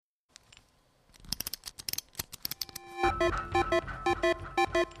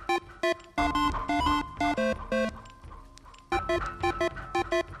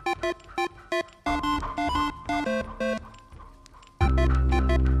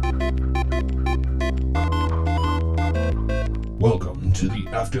Welcome to the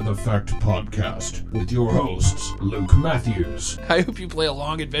After the Fact podcast with your hosts, Luke Matthews. I hope you play a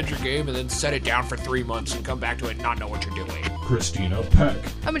long adventure game and then set it down for 3 months and come back to it and not know what you're doing. Christina Peck.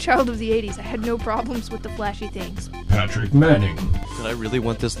 I'm a child of the 80s. I had no problems with the flashy things. Patrick Manning. Did I really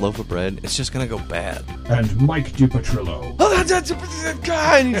want this loaf of bread? It's just gonna go bad. And Mike DiPetrillo. Oh, that's a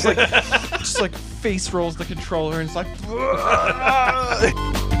guy! And he's like, just like face rolls the controller and it's like,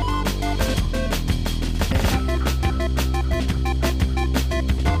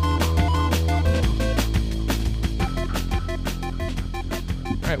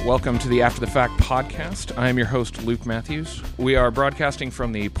 All right, welcome to the After the Fact podcast. I am your host, Luke Matthews. We are broadcasting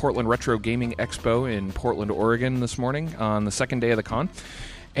from the Portland Retro Gaming Expo in Portland, Oregon this morning on the second day of the con.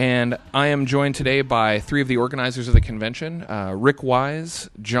 And I am joined today by three of the organizers of the convention, Rick Wise,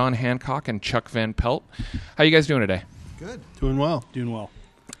 John Hancock, and Chuck Van Pelt. How you guys doing today? Good. doing well.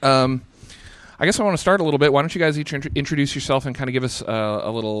 I guess I want to start a little bit. Why don't you guys each introduce yourself and kind of give us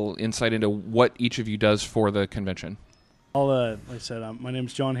a little insight into what each of you does for the convention? Like I said, my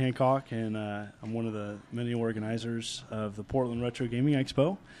name's John Hancock, and I'm one of the many organizers of the Portland Retro Gaming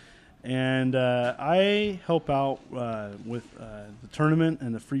Expo. And I help out with the tournament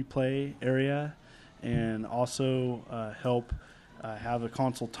and the free play area, and also help have a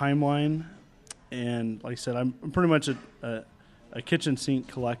console timeline. And like I said, I'm pretty much a kitchen sink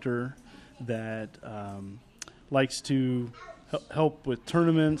collector that likes to help with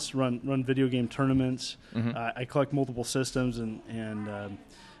tournaments, run video game tournaments. Mm-hmm. I collect multiple systems, and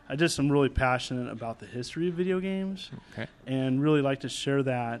I just am really passionate about the history of video games, Okay. and really like to share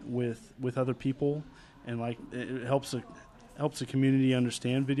that with other people, and like it helps the community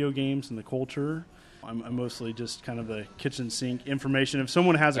understand video games and the culture. I'm mostly just kind of the kitchen sink information. If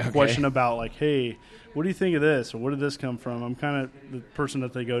someone has a question about like, hey, what do you think of this, or where did this come from, I'm kind of the person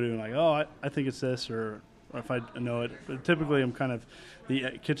that they go to and like, oh, I think it's this, or if I know it. But typically I'm kind of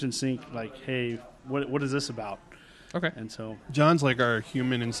the kitchen sink, like, hey, what is this about? Okay. And so John's like our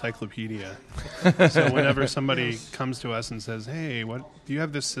human encyclopedia. So whenever somebody comes to us and says, hey, what do you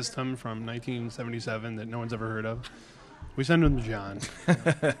have this system from 1977 that no one's ever heard of? We send them to John.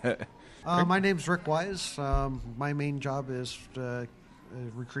 My name's Rick Wise. My main job is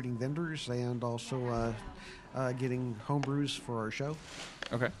recruiting vendors and also getting homebrews for our show.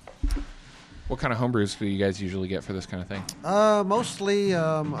 Okay. What kind of homebrews do you guys usually get for this kind of thing? Mostly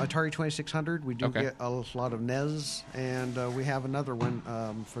Atari 2600. We do Okay. get a lot of NES, and we have another one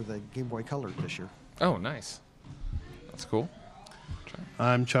for the Game Boy Color this year. Oh, nice. That's cool.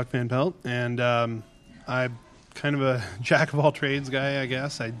 I'm Chuck Van Pelt, and I'm kind of a jack of all trades guy, I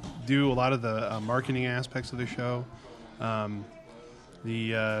guess. I do a lot of the marketing aspects of the show.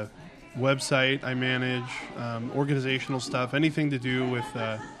 The website I manage, organizational stuff, anything to do with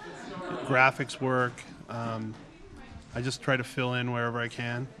graphics work. I just try to fill in wherever I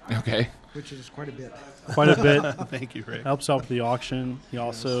can. Okay. Which is quite a bit. quite a bit. Thank you, Rick. Helps out with the auction. He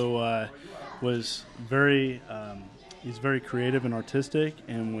also was very he's very creative and artistic,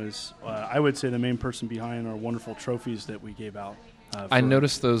 and was I would say the main person behind our wonderful trophies that we gave out. I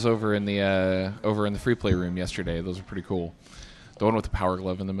noticed those over in the free play room yesterday. Those are pretty cool. The one with the power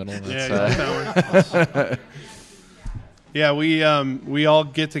glove in the middle. Yeah, yeah, we all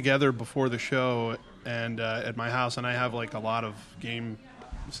get together before the show and at my house, and I have like a lot of game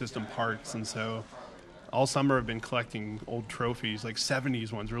system parts, and so all summer I've been collecting old trophies, like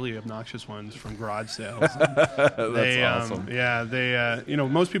 70s ones, really obnoxious ones from garage sales. That's awesome. Yeah, they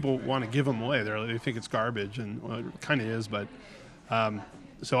most people want to give them away. They think it's garbage, and well, it kind of is, but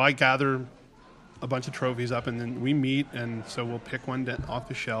so I gather a bunch of trophies up, and then we meet, and so we'll pick one off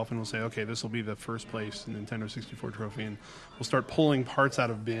the shelf, and we'll say, okay, this will be the first place Nintendo 64 trophy, and we'll start pulling parts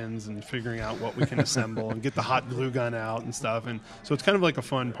out of bins and figuring out what we can assemble and get the hot glue gun out and stuff, and so it's kind of like a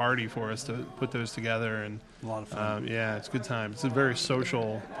fun party for us to put those together, and a lot of fun. yeah, it's a good time. It's a very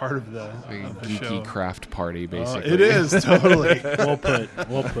social part of the geeky show. craft party, basically. It is, totally. Well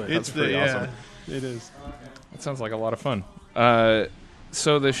put. It's pretty awesome. It is. That sounds like a lot of fun.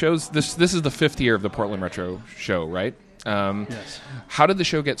 So the show's this is the 5th year of the Portland Retro Show, right? Yes. How did the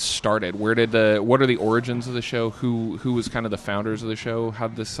show get started? What are the origins of the show? Who was kind of the founders of the show? How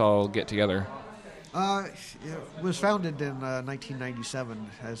did this all get together? It was founded in 1997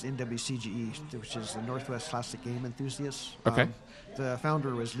 as NWCGE, which is the Northwest Classic Game Enthusiasts. Okay. The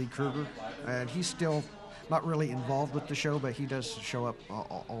founder was Lee Kruger, and he's still not really involved with the show, but he does show up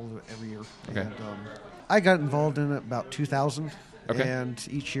every year. Okay. And, I got involved in it about 2000, Okay. and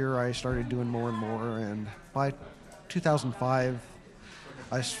each year I started doing more and more. And by 2005,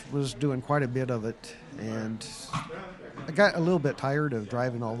 I was doing quite a bit of it, and I got a little bit tired of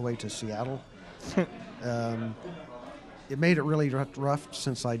driving all the way to Seattle. It made it really rough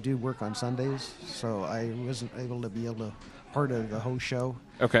since I do work on Sundays, so I wasn't able to be part of the whole show.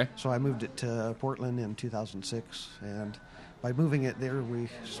 Okay. So I moved it to Portland in 2006, and by moving it there, we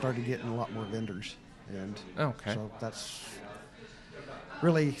started getting a lot more vendors. And Okay. so that's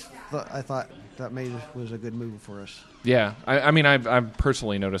really, I thought that was a good move for us. Yeah, I mean, I've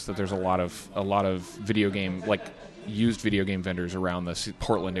personally noticed that there's a lot of video game, like used video game vendors around the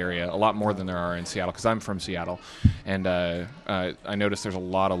Portland area, a lot more than there are in Seattle, because I'm from Seattle, and I noticed there's a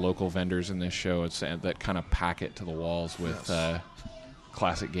lot of local vendors in this show that kind of pack it to the walls with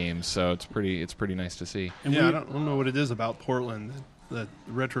classic games. So it's pretty nice to see. And I don't know what it is about Portland that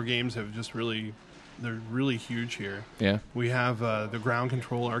retro games have just really. They're really huge here. Yeah. We have the Ground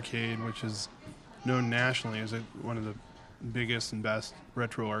Control Arcade, which is known nationally as one of the biggest and best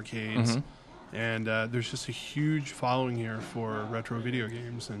retro arcades. Mm-hmm. And there's just a huge following here for retro video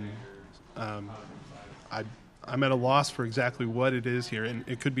games. And I'm at a loss for exactly what it is here. And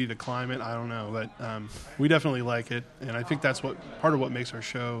it could be the climate, I don't know. But we definitely like it. And I think that's part of what makes our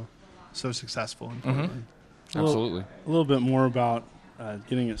show so successful in Portland. Absolutely. A little bit more about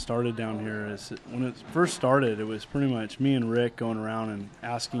getting it started down here is when it first started, it was pretty much me and Rick going around and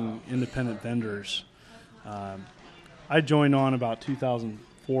asking independent vendors. I joined on about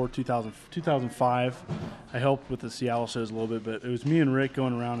 2004, 2005. I helped with the Seattle shows a little bit, but it was me and Rick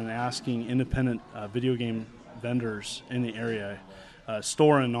going around and asking independent video game vendors in the area,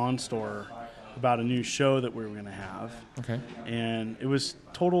 store and non-store, about a new show that we were going to have. Okay. And it was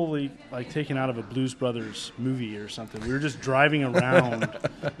totally like taken out of a Blues Brothers movie or something. We were just driving around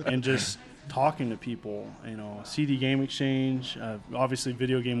and just talking to people. CD Game Exchange, obviously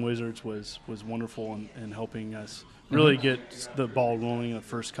Video Game Wizards was wonderful in helping us really get the ball rolling in the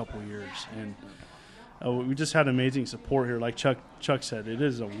first couple of years. And we just had amazing support here. Like Chuck said, it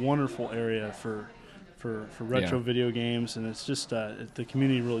is a wonderful area for retro video games, and it's just the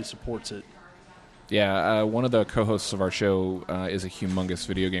community really supports it. Yeah, one of the co-hosts of our show is a humongous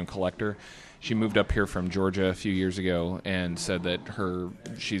video game collector. She moved up here from Georgia a few years ago and said that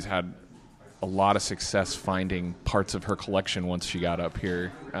she's had a lot of success finding parts of her collection once she got up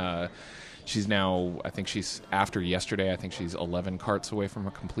here. She's now, after yesterday, I think she's 11 carts away from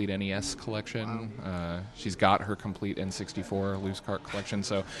a complete NES collection. She's got her complete N64 loose cart collection.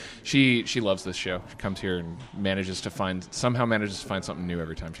 So she loves this show. She comes here and manages to find something new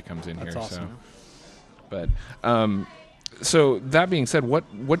every time she comes in here. Awesome. So. But so that being said, what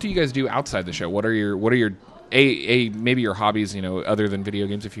do you guys do outside the show? What are your maybe your hobbies, other than video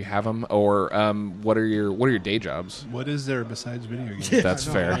games if you have them, or what are your day jobs? What is there besides video games? That's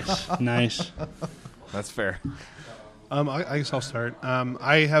fair. Nice. That's fair. I guess I'll start.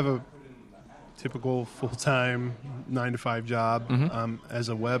 I have a typical full-time 9-to-5 job as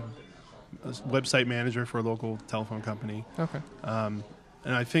a website manager for a local telephone company. Okay. And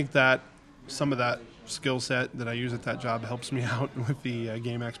I think that some of that skill set that I use at that job helps me out with the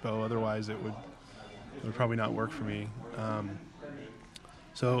Game Expo. Otherwise, it would probably not work for me.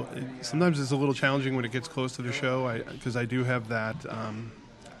 So sometimes it's a little challenging when it gets close to the show, because I do have that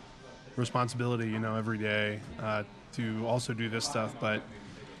responsibility, every day to also do this stuff. But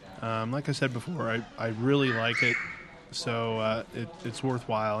like I said before, I really like it, so it's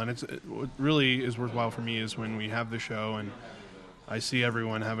worthwhile. And what really is worthwhile for me is when we have the show and I see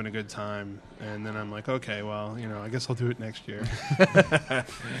everyone having a good time, and then I'm like, okay, well, I guess I'll do it next year.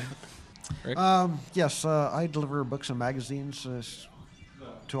 Yes, I deliver books and magazines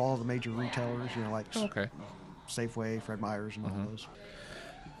to all the major retailers, like Safeway, Fred Meyer's, and all those.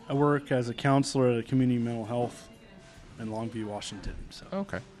 I work as a counselor at a community mental health in Longview, Washington. So.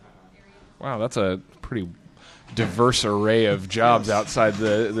 Okay. Wow, that's a pretty diverse array of jobs outside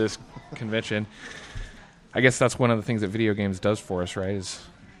this convention. I guess that's one of the things that video games does for us, right?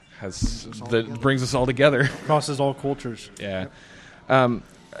 Brings us all together. Crosses all cultures. Yeah.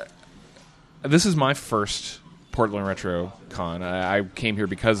 This is my first Portland Retro Con. I came here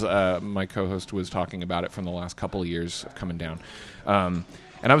because my co-host was talking about it from the last couple of years of coming down. And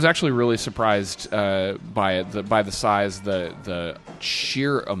I was actually really surprised by the size, the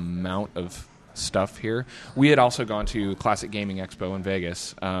sheer amount of stuff here. We had also gone to Classic Gaming Expo in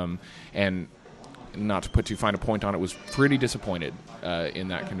Vegas, and not to put too fine a point on it, was pretty disappointed in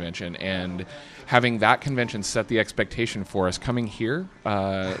that convention. And having that convention set the expectation for us coming here,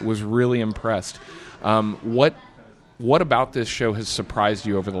 was really impressed. What about this show has surprised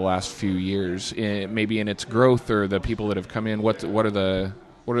you over the last few years, maybe in its growth or the people that have come in? What are the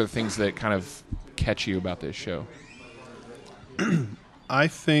things that kind of catch you about this show? I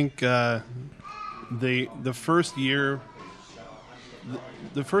think the first year,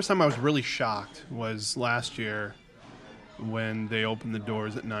 the first time I was really shocked was last year when they opened the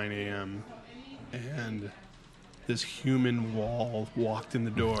doors at 9 a.m. and this human wall walked in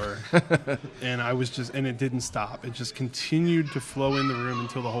the door, and it didn't stop. It just continued to flow in the room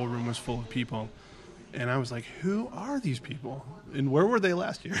until the whole room was full of people. And I was like, who are these people? And where were they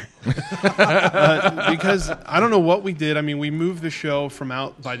last year? Because I don't know what we did. I mean, we moved the show from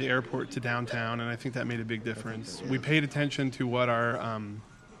out by the airport to downtown, and I think that made a big difference. We paid attention to what our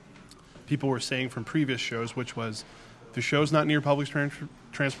people were saying from previous shows, which was the show's not near public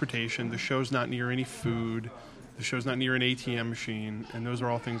transportation, the show's not near any food, the show's not near an ATM machine, and those are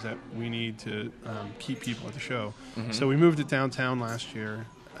all things that we need to keep people at the show. Mm-hmm. So we moved it downtown last year,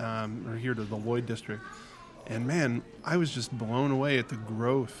 or here to the Lloyd District. And, man, I was just blown away at the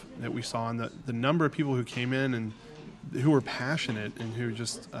growth that we saw and the number of people who came in and who were passionate and who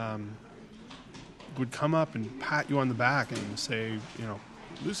just would come up and pat you on the back and say,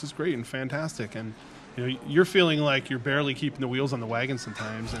 this is great and fantastic. And you're feeling like you're barely keeping the wheels on the wagon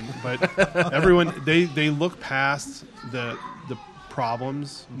sometimes, but everyone they look past the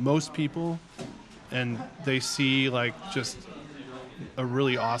problems, most people, and they see like just a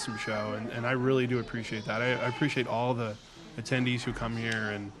really awesome show, and I really do appreciate that. I appreciate all the attendees who come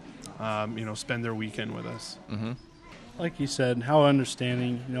here and spend their weekend with us. Mm-hmm. Like you said, how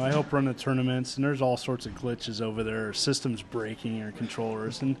understanding. I help run the tournaments, and there's all sorts of glitches over there, or systems breaking, or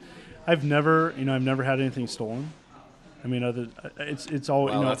controllers, and I've never had anything stolen. I mean, it's all.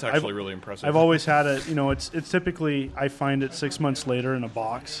 Wow, that's actually really impressive. I've always had it. It's typically I find it 6 months later in a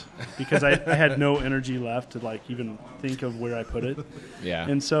box because I had no energy left to like even think of where I put it. Yeah.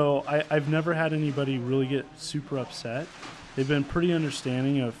 And so I've never had anybody really get super upset. They've been pretty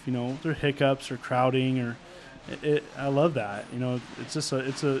understanding of their hiccups or crowding or. I love that. It's just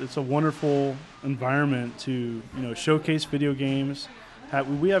it's a wonderful environment to showcase video games.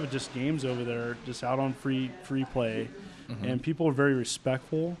 We have just games over there, just out on free play, mm-hmm. and people are very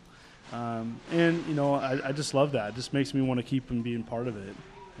respectful. I just love that. It just makes me want to keep them being part of it.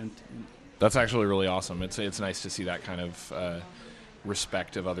 And that's actually really awesome. It's nice to see that kind of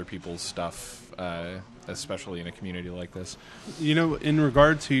respect of other people's stuff, especially in a community like this. In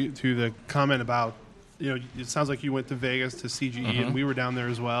regard to the comment about. It sounds like you went to Vegas to CGE, mm-hmm. and we were down there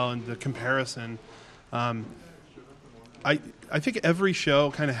as well. And the comparison, I think every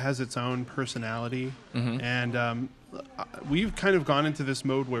show kind of has its own personality, mm-hmm. and we've kind of gone into this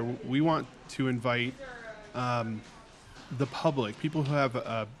mode where we want to invite the public, people who have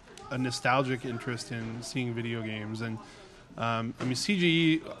a nostalgic interest in seeing video games. And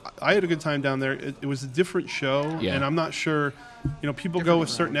CGE, I had a good time down there. It was a different show, and I'm not sure. People go with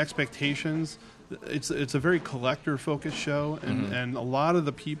certain expectations. It's a very collector-focused show, and, mm-hmm. and a lot of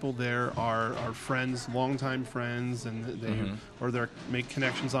the people there are friends, longtime friends, and they mm-hmm. make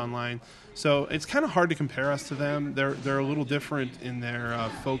connections online. So it's kind of hard to compare us to them. They're a little different in their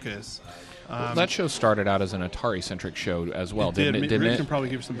focus. Well, that show started out as an Atari-centric show as well, didn't it? Rick can probably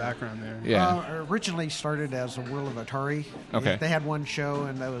give some background there. Yeah. Originally started as a World of Atari. Okay. They had one show,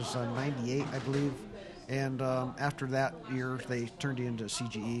 and that was 98, I believe. And after that year, they turned it into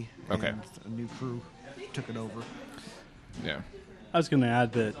CGE. Okay. And a new crew took it over. Yeah. I was going to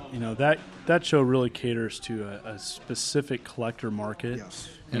add that that show really caters to a specific collector market. Yes.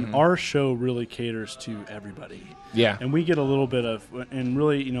 And mm-hmm. our show really caters to everybody. Yeah. And we get a little bit of, and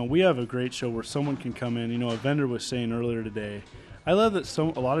really, we have a great show where someone can come in. A vendor was saying earlier today, I love that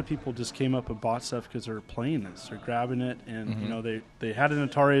a lot of people just came up and bought stuff because they're playing this. They're grabbing it, and, mm-hmm. They had an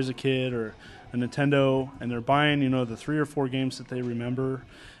Atari as a kid or a Nintendo, and they're buying, the 3 or 4 games that they remember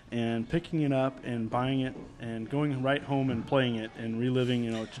and picking it up and buying it and going right home and playing it and reliving,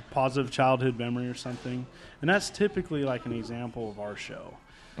 a positive childhood memory or something. And that's typically like an example of our show.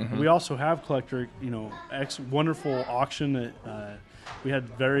 Mm-hmm. We also have collector, wonderful auction that we had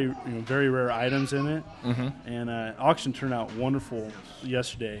very rare items in it. Mm-hmm. And auction turned out wonderful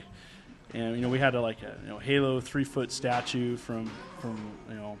yesterday. And, we had a Halo 3-foot statue from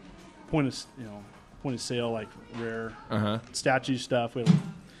point of sale, like rare uh-huh. statue stuff. We had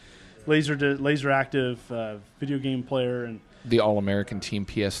laser active video game player, and The All-American Team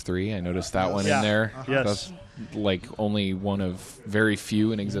PS3. I noticed that one in there. Yes. That's like only one of very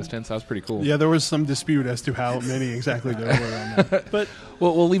few in existence. That was pretty cool. Yeah, there was some dispute as to how many exactly there were on that. but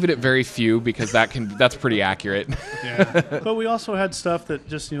Well, we'll leave it at very few because that's pretty accurate. Yeah. but we also had stuff that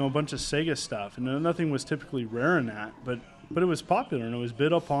just a bunch of Sega stuff, and nothing was typically rare in that, but it was popular and it was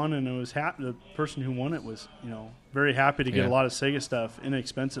bid upon, and it was the person who won it was very happy to get Yeah. a lot of Sega stuff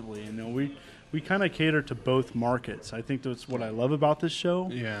inexpensively, and we kind of cater to both markets. I think that's what I love about this show.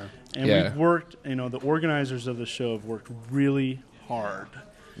 Yeah. And Yeah. we've worked, the organizers of the show have worked really hard.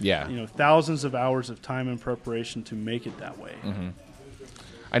 Yeah. Thousands of hours of time and preparation to make it that way. Mm-hmm.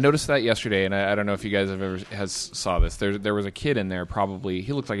 I noticed that yesterday, and I don't know if you guys has saw this. There was a kid in there,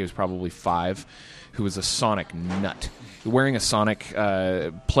 he looked like he was probably 5, who was a Sonic nut, wearing a Sonic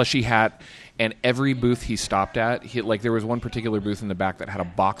plushie hat, and every booth he stopped at, there was one particular booth in the back that had a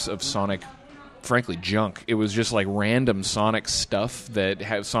box of Sonic, frankly, junk. It was just like random Sonic stuff that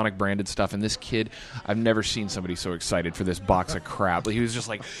had Sonic branded stuff, and this kid, I've never seen somebody so excited for this box of crap. He was just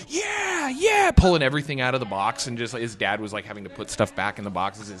like, yeah, pulling everything out of the box, and just his dad was like having to put stuff back in the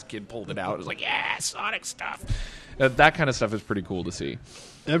box as his kid pulled it out. It was like, yeah, Sonic stuff. That kind of stuff is pretty cool to see.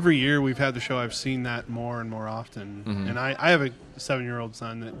 Every year we've had the show, I've seen that more and more often. Mm-hmm. And I have a 7-year-old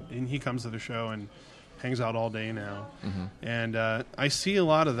son, and he comes to the show and hangs out all day now. Mm-hmm. And I see a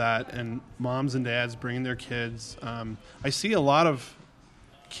lot of that, and moms and dads bringing their kids. I see a lot of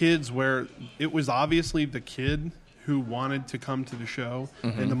kids where it was obviously the kid who wanted to come to the show,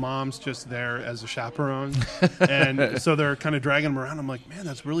 Mm-hmm. and the mom's just there as a chaperone. And so they're kind of dragging them around. I'm like, man,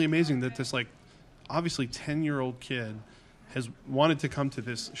 that's really amazing that this, obviously 10-year-old kid has wanted to come to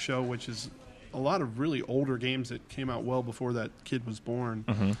this show, which is a lot of really older games that came out well before that kid was born.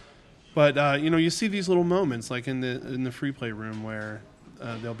 Mm-hmm. But you see these little moments, like in the free play room, where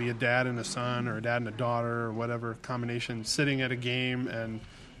there'll be a dad and a son, or a dad and a daughter, or whatever combination, sitting at a game, and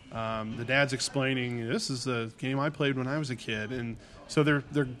the dad's explaining, "This is the game I played when I was a kid," and so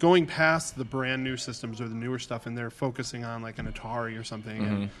they're going past the brand new systems or the newer stuff, and they're focusing on like an Atari or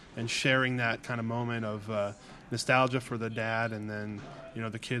something, and sharing that kind of moment of nostalgia for the dad, and then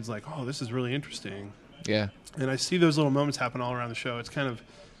the kid's like, "Oh, this is really interesting." Yeah. And I see those little moments happen all around the show. It's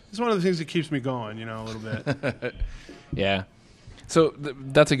one of the things that keeps me going, a little bit. Yeah. So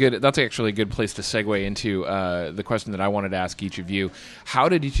that's actually a good place to segue into the question that I wanted to ask each of you. How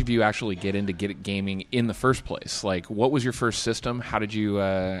did each of you actually get into gaming in the first place? Like, what was your first system? How did you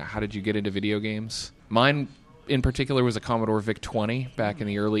get into video games? Mine, in particular, was a Commodore VIC-20 back in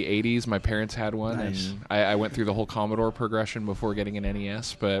the early 80s. My parents had one, Nice. and I went through the whole Commodore progression before getting an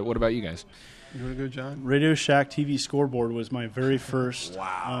NES. But what about you guys? You want to go, John? Radio Shack TV scoreboard was my very first.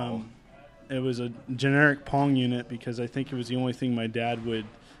 Wow. It was a generic Pong unit because I think it was the only thing my dad would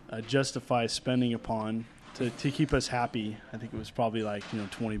justify spending upon to keep us happy. I think it was probably like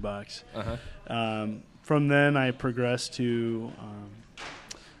 $20. Uh-huh. From then I progressed to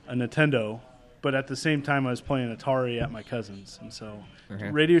a Nintendo, but at the same time I was playing Atari at my cousin's, and so Okay.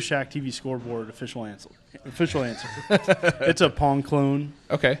 Radio Shack TV scoreboard official answer. It's a Pong clone.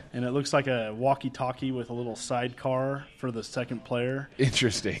 Okay. And it looks like a walkie-talkie with a little sidecar for the second player.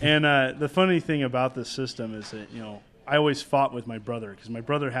 Interesting. And the funny thing about this system is that I always fought with my brother because my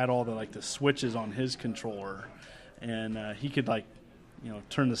brother had all the switches on his controller, and he could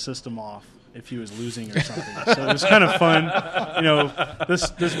turn the system off if he was losing or something. So it was kind of fun.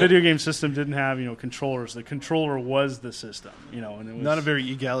 This video game system didn't have controllers. The controller was the system. And it was Not a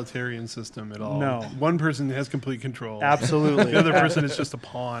very egalitarian system at all. No. One person has complete control. absolutely The other person is just a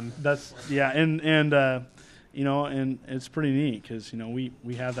pawn. That's and it's pretty neat because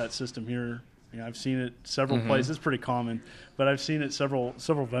we have that system here. I've seen it several places. It's pretty common, but I've seen it several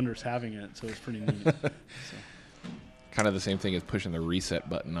vendors having it, so it's pretty neat. So. Kind of the same thing as pushing the reset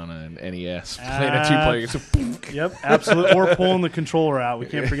button on an NES. Playing a two-player. So Yep, absolutely. Or pulling the controller out. We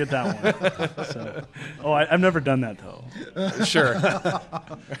can't forget that one. So, I've never done that though. Sure.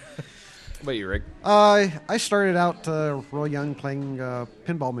 What about you, Rick? I started out real young playing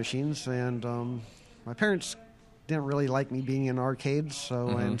pinball machines, and my parents didn't really like me being in arcades,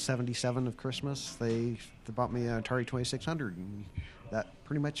 so in '77 of Christmas, they bought me an Atari 2600, and that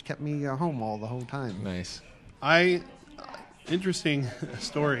pretty much kept me home the whole time. Nice. Interesting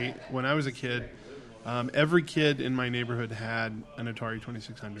story. When I was a kid, every kid in my neighborhood had an Atari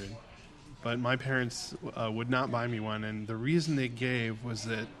 2600, but my parents would not buy me one, and the reason they gave was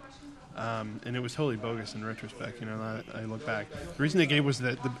that, and it was totally bogus in retrospect, I look back. The reason they gave was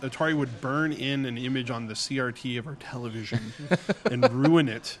that the Atari would burn in an image on the CRT of our television and ruin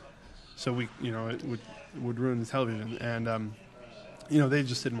it, so it would ruin the television, and they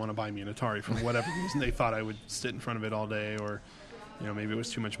just didn't want to buy me an Atari for whatever reason. They thought I would sit in front of it all day, or maybe it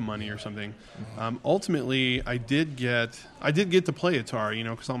was too much money or something. Ultimately, I did get to play Atari,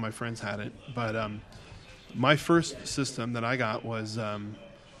 because all my friends had it. But my first system that I got was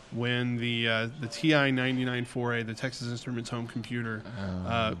when the TI 99-4A, the Texas Instruments home computer,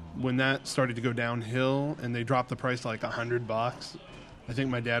 when that started to go downhill and they dropped the price to like $100. I think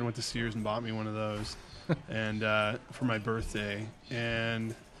my dad went to Sears and bought me one of those, and for my birthday.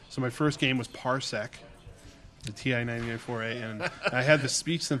 And so my first game was Parsec, the TI 99-4A, and I had the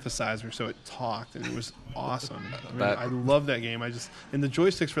speech synthesizer, so it talked, and it was awesome. I love that game. And the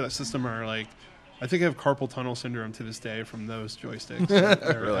joysticks for that system are like, I think I have carpal tunnel syndrome to this day from those joysticks.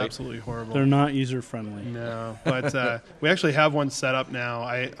 They're Really? Absolutely horrible. They're not user-friendly. No, but we actually have one set up now.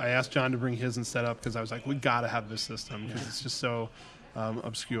 I asked John to bring his and set up because I was like, we got to have this system because it's just so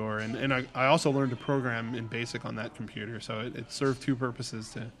obscure. And I also learned to program in BASIC on that computer, so it served two purposes: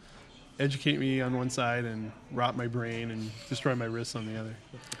 to educate me on one side and rot my brain and destroy my wrists on the other.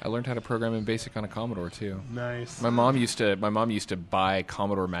 I learned how to program in BASIC on a Commodore too. Nice. My mom used to buy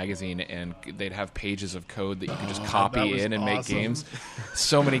Commodore magazine, and they'd have pages of code that you could just copy in and make awesome. games.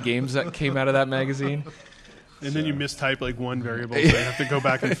 So many games that came out of that magazine. And then you mistype like one variable, so you have to go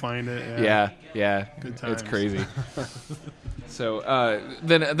back and find it. Yeah. Good times. It's crazy. So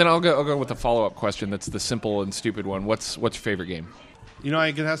then I'll go with a follow-up question. That's the simple and stupid one. What's your favorite game?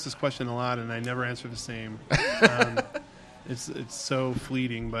 I get asked this question a lot, and I never answer the same. It's so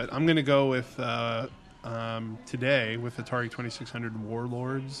fleeting, but I'm going to go with today with Atari 2600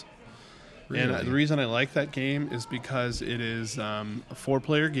 Warlords. Really? And the reason I like that game is because it is a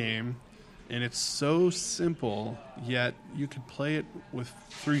 4-player game, and it's so simple, yet you could play it with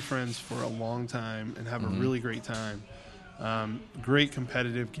 3 friends for a long time and have a really great time. Great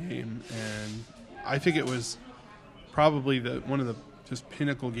competitive game, and I think it was probably one of the just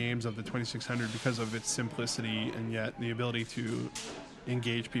pinnacle games of the 2600 because of its simplicity and yet the ability to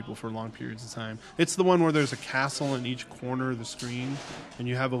engage people for long periods of time. It's the one where there's a castle in each corner of the screen, and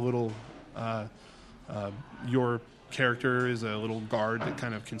you have a little your character is a little guard that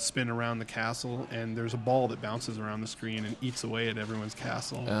kind of can spin around the castle, and there's a ball that bounces around the screen and eats away at everyone's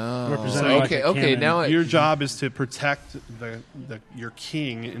castle. Representing like a Okay. cannon. Now Your job is to protect your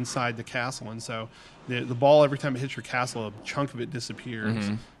king inside the castle, and so the ball, every time it hits your castle, a chunk of it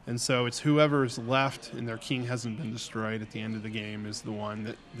disappears. And so it's whoever's left and their king hasn't been destroyed at the end of the game is the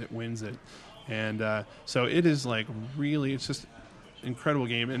one that wins it. And so it is like really, it's just incredible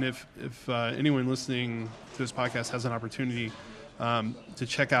game. And if anyone listening to this podcast has an opportunity to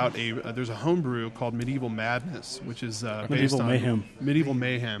check out there's a homebrew called Medieval Madness, which is based on Mayhem. Medieval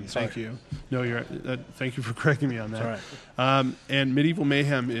Mayhem. Thank you. No, you're. Thank you for correcting me on that. That's all right. And Medieval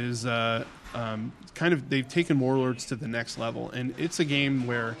Mayhem is kind of, they've taken Warlords to the next level, and it's a game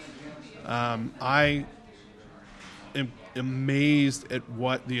where I am amazed at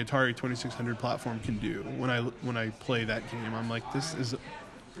what the Atari 2600 platform can do. When I play that game, I'm like, this is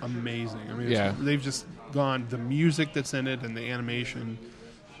amazing. I mean, they've just gone. The music that's in it and the animation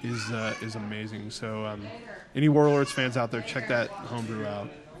is amazing. So, any Warlords fans out there, check that homebrew out.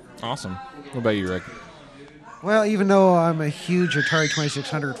 Awesome. What about you, Rick? Well, even though I'm a huge Atari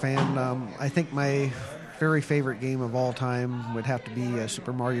 2600 fan, I think my very favorite game of all time would have to be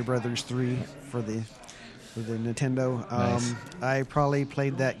Super Mario Brothers 3 for the Nintendo. Nice. I probably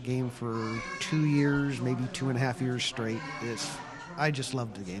played that game for 2 years, maybe 2.5 years straight. I just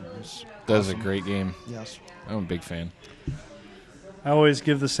loved the game. That was a great game. Yes. I'm a big fan. I always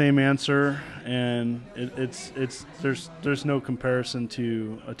give the same answer, and there's no comparison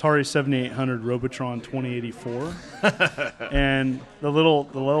to Atari 7800 Robotron 2084. And the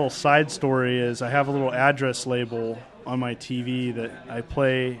little side story is I have a little address label on my TV that I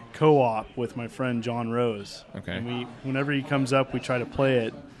play co-op with my friend John Rose. Okay. And whenever he comes up, we try to play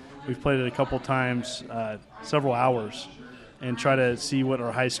it. We've played it a couple times, several hours, and try to see what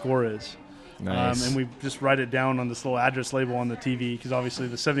our high score is. Nice. And we just write it down on this little address label on the TV because obviously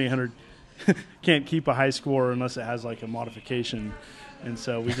the 7800 can't keep a high score unless it has like a modification. And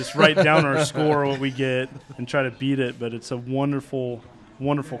so we just write down our score, what we get, and try to beat it. But it's a wonderful,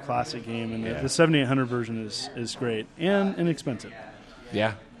 wonderful classic game. And the 7800 version is great and inexpensive.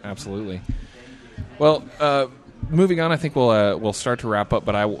 Yeah, absolutely. Well, moving on, I think we'll start to wrap up.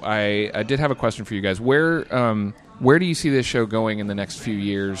 But I did have a question for you guys. Where do you see this show going in the next few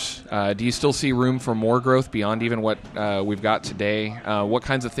years? Do you still see room for more growth beyond even what we've got today? What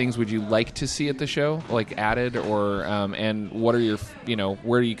kinds of things would you like to see at the show, like added, or and what are your,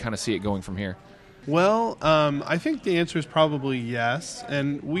 where do you kind of see it going from here? Well, I think the answer is probably yes.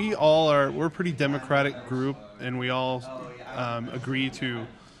 And we're a pretty democratic group, and we all agree to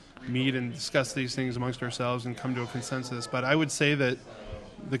meet and discuss these things amongst ourselves and come to a consensus. But I would say that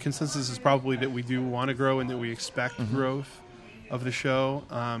the consensus is probably that we do want to grow and that we expect growth of the show.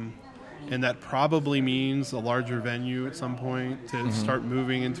 And that probably means a larger venue at some point to start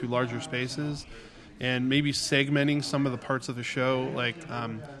moving into larger spaces and maybe segmenting some of the parts of the show. Like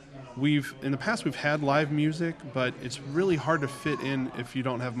in the past we've had live music, but it's really hard to fit in if you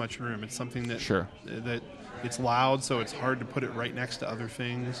don't have much room. It's something that that it's loud, so it's hard to put it right next to other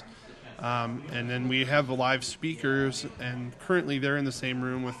things. And then we have the live speakers, and currently they're in the same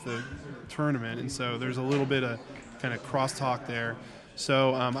room with the tournament, and so there's a little bit of kind of crosstalk there.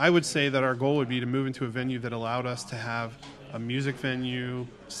 So I would say that our goal would be to move into a venue that allowed us to have a music venue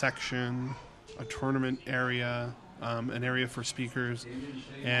section, a tournament area, an area for speakers,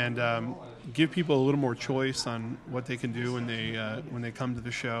 and give people a little more choice on what they can do when they come to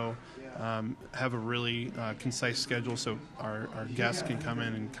the show. Have a really concise schedule so our guests can come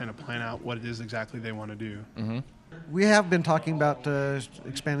in and kind of plan out what it is exactly they want to do. Mm-hmm. We have been talking about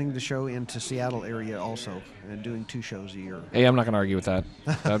expanding the show into Seattle area also and doing 2 shows a year. Hey, I'm not going to argue with that.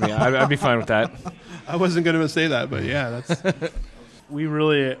 I'd be fine with that. I wasn't going to say that, but yeah, that's. We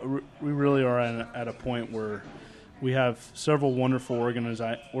really are at a point where we have several wonderful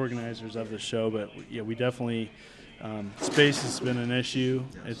organizers of the show, but yeah, we definitely space has been an issue.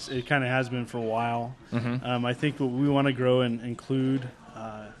 It kind of has been for a while. Mm-hmm. I think what we want to grow and include,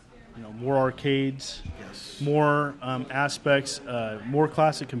 more arcades, more aspects, more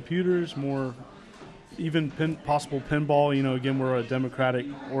classic computers, more even possible pinball. Again, we're a democratic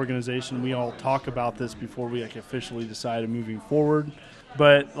organization. We all talk about this before we officially decided moving forward.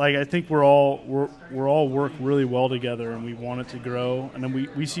 But I think we're all work really well together, and we want it to grow, and then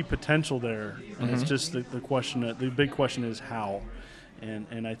we see potential there. And it's just the question. The big question is how,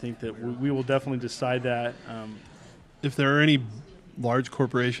 and I think that we will definitely decide that. If there are any large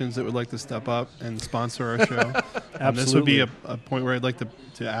corporations that would like to step up and sponsor our show, this would be a point where I'd like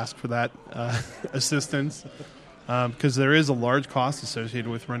to ask for that assistance, because there is a large cost associated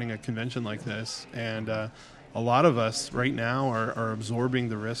with running a convention like this, and a lot of us right now are absorbing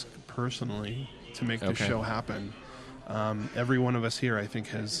the risk personally to make this show happen. Every one of us here, I think,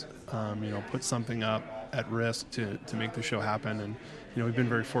 has put something up at risk to make the show happen, and we've been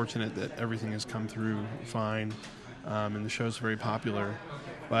very fortunate that everything has come through fine. And the show's very popular.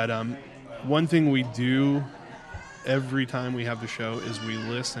 But one thing we do every time we have the show is we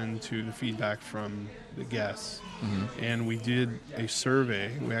listen to the feedback from the guests. Mm-hmm. And we did a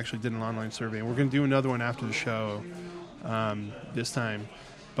survey. We actually did an online survey. And we're going to do another one after the show this time.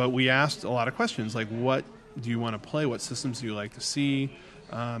 But we asked a lot of questions, like what do you want to play? What systems do you like to see?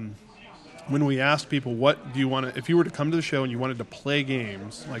 When we asked people, what do you want to, if you were to come to the show and you wanted to play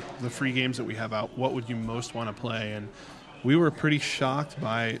games, like the free games that we have out, what would you most want to play? And we were pretty shocked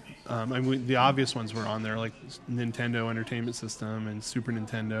by, the obvious ones were on there, like Nintendo Entertainment System and Super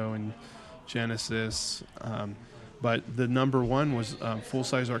Nintendo and Genesis. But the number one was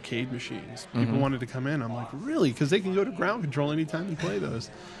full-size arcade machines. People wanted to come in. I'm like, really? Because they can go to ground control anytime and play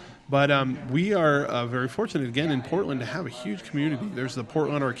those. But we are very fortunate, again, in Portland to have a huge community. There's the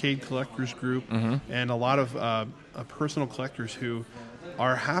Portland Arcade Collectors Group and a lot of personal collectors who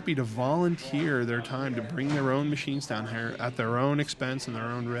are happy to volunteer their time to bring their own machines down here at their own expense and their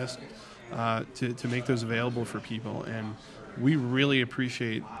own risk to make those available for people. And we really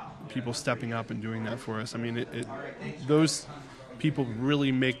appreciate people stepping up and doing that for us. I mean, those people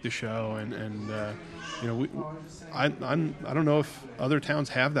really make the show, and I don't know if other towns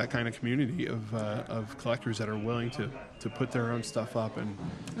have that kind of community of collectors that are willing to put their own stuff up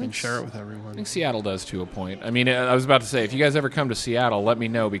and share it with everyone. I think Seattle does to a point. I mean, I was about to say, if you guys ever come to Seattle, let me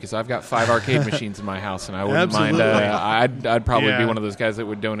know, because I've got 5 arcade machines in my house, and I wouldn't mind. I'd probably be one of those guys that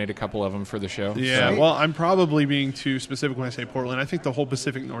would donate a couple of them for the show. Yeah, so. Well, I'm probably being too specific when I say Portland. I think the whole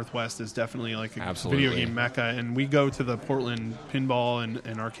Pacific Northwest is definitely like a video game mecca, and we go to the Portland Pinball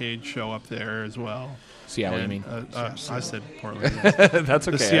and Arcade show up there as well. Seattle, and, you mean? I said Portland. That's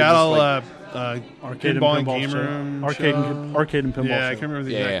okay. The Seattle Arcade Pinball and Game Pinball Room Arcade and Pinball show. show. I can't remember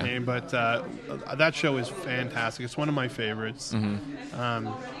the exact name, but that show is fantastic. It's one of my favorites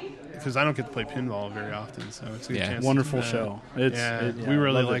because I don't get to play pinball very often, so it's a good chance. Wonderful show. We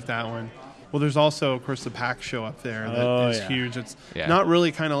really like that one. Well, there's also, of course, the PAX show up there that is huge. It's not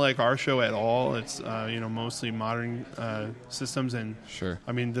really kind of like our show at all. It's mostly modern systems, and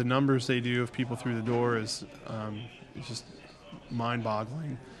I mean the numbers they do of people through the door is just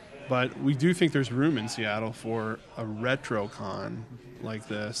mind-boggling. But we do think there's room in Seattle for a retro con like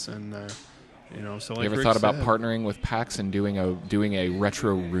this, and So You like ever Rick thought about said- partnering with PAX and doing a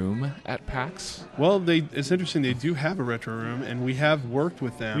retro room at PAX? Well, it's interesting. They do have a retro room, and we have worked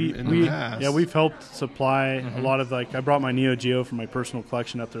with them in the past. Yeah, we've helped supply a lot of, like, I brought my Neo Geo from my personal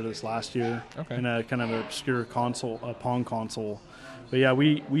collection up there this last year. Okay. In a kind of obscure console, a Pong console. But yeah,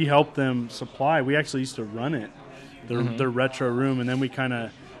 we helped them supply. We actually used to run it, their retro room, and then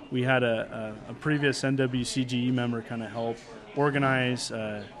we had a previous NWCGE member kind of help organize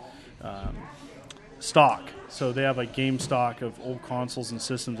stock. So they have like game stock of old consoles and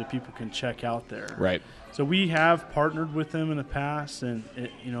systems that people can check out there. Right. So we have partnered with them in the past, and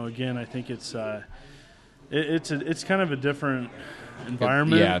again, I think it's kind of a different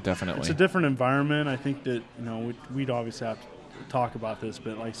environment. Yeah, definitely. It's a different environment. I think that we'd obviously have to talk about this,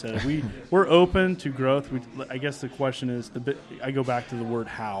 but like I said, we're open to growth. I guess the question is I go back to the word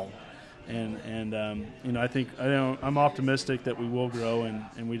how, and I think I'm optimistic that we will grow,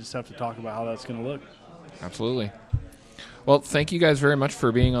 and we just have to talk about how that's going to look. Absolutely. Well, thank you guys very much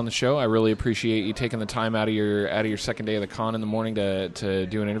for being on the show. I really appreciate you taking the time out of your second day of the con in the morning to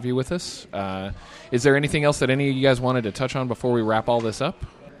do an interview with us. Is there anything else that any of you guys wanted to touch on before we wrap all this up?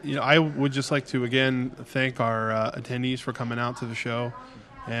 I would just like to again thank our attendees for coming out to the show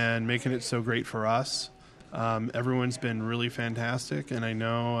and making it so great for us. Everyone's been really fantastic, and I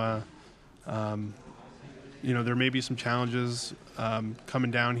know there may be some challenges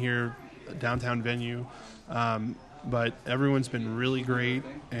coming down here, downtown venue. But everyone's been really great,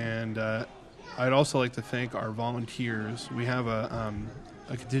 and I'd also like to thank our volunteers. We have a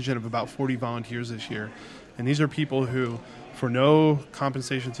contingent of about 40 volunteers this year, and these are people who, for no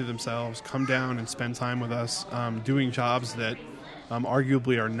compensation to themselves, come down and spend time with us doing jobs that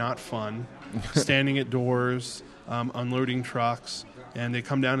arguably are not fun, standing at doors, unloading trucks, and they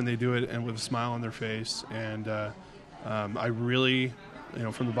come down and they do it and with a smile on their face, and I really...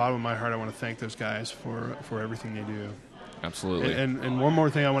 from the bottom of my heart, I want to thank those guys for everything they do. Absolutely. And one more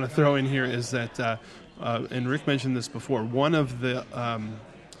thing I want to throw in here is that, and Rick mentioned this before, one of the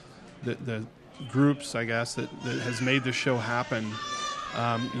groups, I guess, that has made this show happen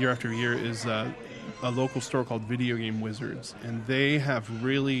year after year is a local store called Video Game Wizards, and they have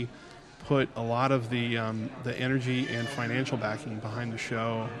really put a lot of the energy and financial backing behind the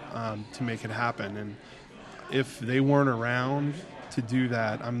show to make it happen. And if they weren't around to do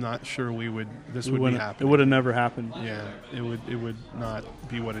that, I'm not sure this would be happening. It would have never happened. Yeah, it would not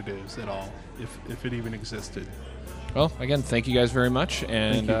be what it is at all, if it even existed. Well, again, thank you guys very much,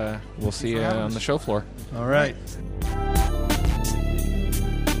 and we'll see you on the show floor. All right.